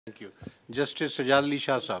Thank you. Justice Sajjad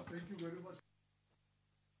Shah Sahab. Thank you very much.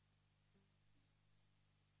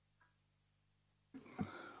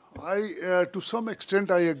 To some extent,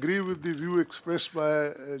 I agree with the view expressed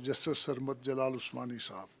by Justice Sarmat Jalal Usmani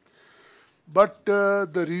Sahab. But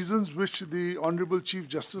the reasons which the Honorable Chief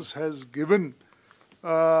Justice has given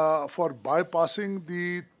for bypassing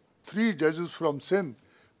the three judges from Sindh,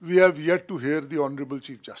 we have yet to hear the Honorable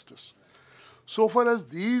Chief Justice. So far as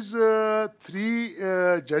these three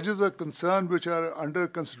judges are concerned, which are under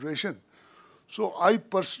consideration, so I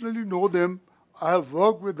personally know them, I have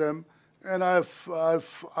worked with them, and I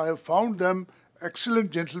have found them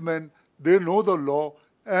excellent gentlemen. They know the law,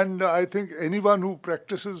 and I think anyone who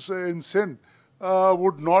practices in Sindh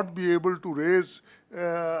would not be able to raise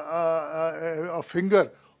a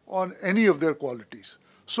finger on any of their qualities.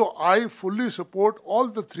 So I fully support all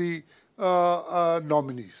the three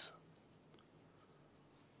nominees.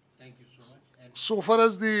 Thank you so much. And So far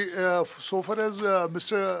as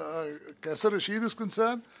Mr. Kaisar Rashid is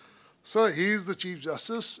concerned, sir, he is the Chief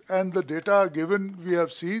Justice, and the data given we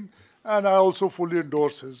have seen, and I also fully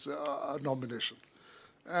endorse his nomination.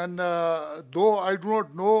 And though I do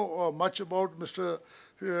not know much about Mr.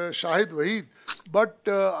 Shahid Waheed, but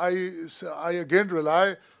I again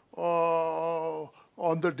rely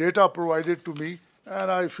on the data provided to me,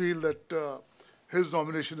 and I feel that his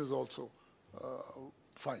nomination is also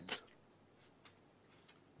fine.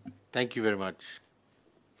 thank you very much.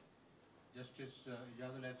 Justice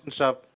Ijazul Ahsan Sahab.